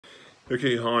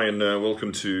Okay, hi, and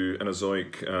welcome to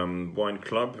Enozoik Wine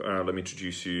Club. Let me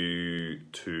introduce you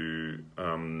to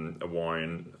a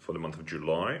wine for the month of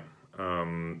July.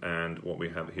 And what we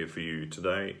have here for you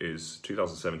today is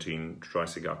 2017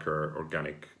 Dreissigacker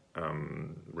organic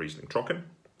Riesling Trocken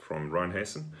from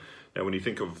Rheinhessen. Now, when you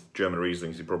think of German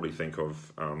Rieslings, you probably think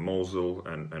of Mosel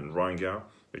and Rheingau,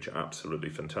 which are absolutely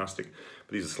fantastic.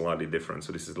 But these are slightly different.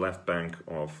 So this is left bank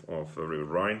of the River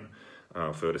Rhine.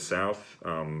 Further south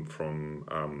from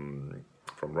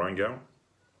Rheingau.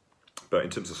 But in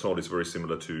terms of salt, it's very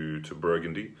similar to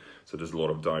Burgundy. So there's a lot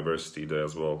of diversity there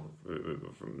as well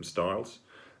from styles.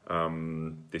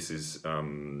 This is a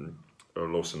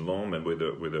Lawson Lom and with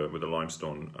a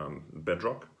limestone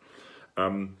bedrock.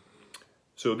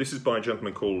 So this is by a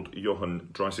gentleman called Johann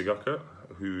Dreissigacker,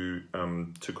 who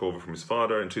took over from his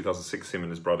father in 2006. Him and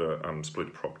his brother split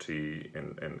the property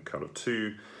in kind of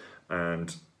two,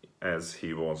 and as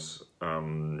he was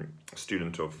a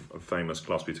student of famous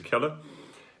Klaus-Peter Keller,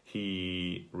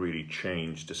 he really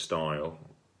changed the style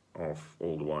of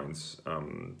all the wines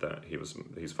that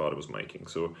his father was making.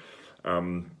 So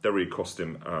that really cost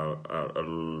him a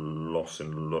loss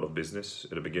in a lot of business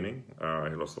at the beginning.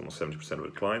 He lost almost 70% of the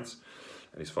clients,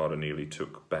 and his father nearly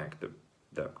took back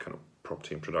that kind of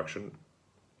property in production.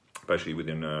 Basically,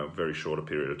 within a very short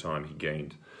period of time, he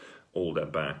gained all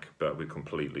that back, but with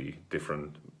completely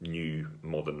different, new,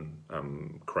 modern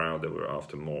crowd that were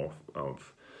after more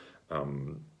of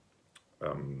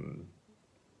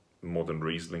modern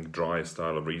Riesling, drier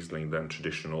style of Riesling than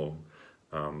traditional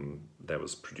that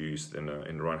was produced in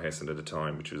Rheinhessen at the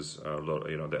time, which is a lot,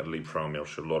 that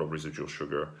Liebfraumilch, a lot of residual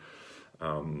sugar.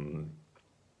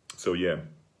 So yeah,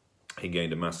 he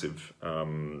gained a massive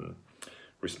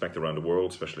respect around the world,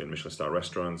 especially in Michelin-star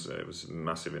restaurants. It was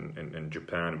massive in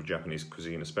Japan, with Japanese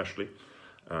cuisine especially,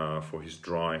 for his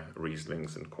dry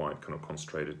Rieslings and quite kind of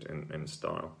concentrated in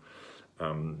style.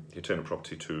 He turned the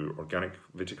property to organic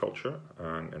viticulture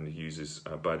and he uses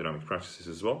biodynamic practices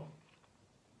as well.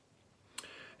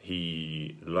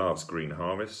 He loves green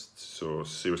harvests, so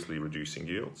seriously reducing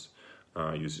yields,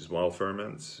 uses wild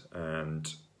ferments,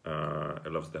 and I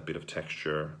love that bit of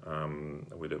texture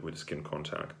with skin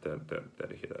contact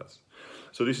that he does.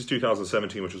 So this is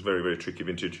 2017, which was very, very tricky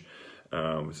vintage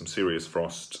with some serious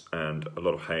frost and a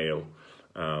lot of hail,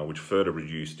 which further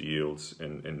reduced the yields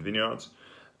in vineyards.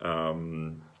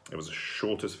 It was the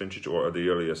shortest vintage, or the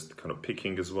earliest kind of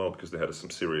picking as well, because they had some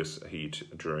serious heat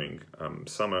during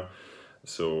summer.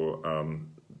 So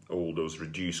all those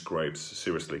reduced grapes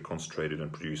seriously concentrated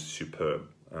and produced superb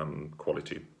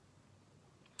quality.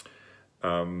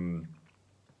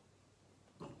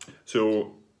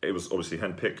 So it was obviously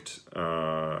hand-picked,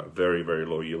 very, very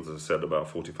low yields, as I said, about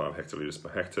 45 hectoliters per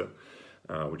hectare,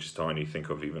 which is tiny. Think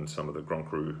of even some of the Grand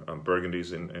Cru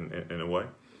Burgundies in a way.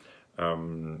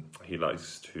 He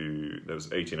likes to, there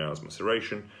was 18 hours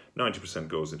maceration, 90%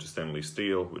 goes into stainless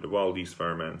steel with the wild yeast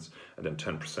ferments, and then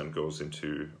 10% goes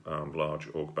into large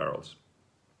oak barrels.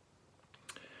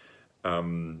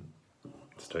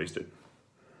 Let's taste it.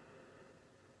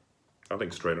 I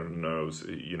think straight on the nose,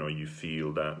 you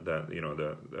feel that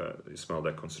you smell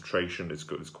that concentration. It's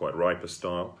good. It's quite riper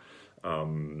style.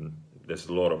 There's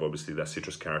a lot of obviously that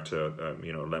citrus character,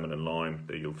 lemon and lime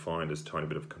that you'll find. There's a tiny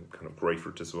bit of kind of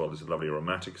grapefruit as well. There's a lovely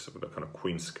aromatics with that kind of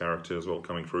quince character as well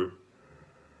coming through.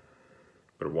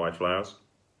 Bit of white flowers,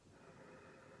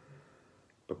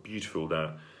 but beautiful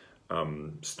that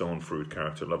stone fruit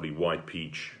character. Lovely white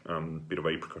peach, bit of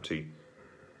apricot-y.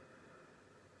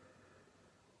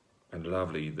 And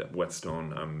lovely, that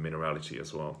whetstone minerality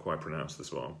as well, quite pronounced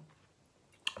as well.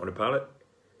 On the palate,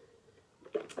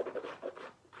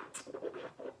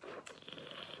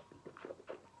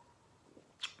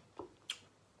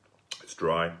 it's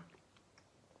dry,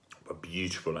 but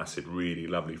beautiful acid, really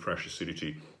lovely fresh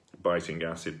acidity, biting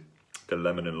acid, the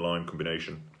lemon and lime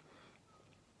combination,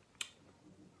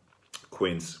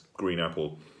 quince, green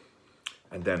apple,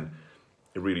 and then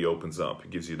it really opens up. It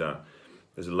gives you that.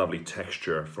 There's a lovely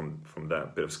texture from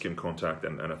that bit of skin contact,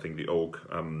 and I think the oak,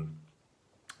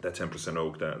 that 10%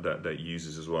 oak that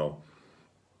uses as well,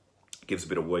 gives a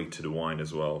bit of weight to the wine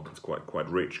as well. It's quite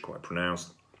rich, quite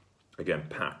pronounced. Again,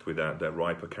 packed with that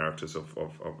riper characters of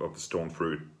the stone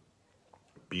fruit.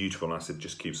 Beautiful acid,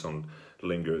 just keeps on,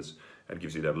 lingers, and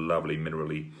gives you that lovely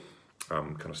minerally,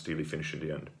 kind of steely finish in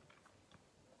the end.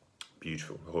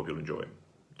 Beautiful. I hope you'll enjoy it.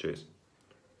 Cheers.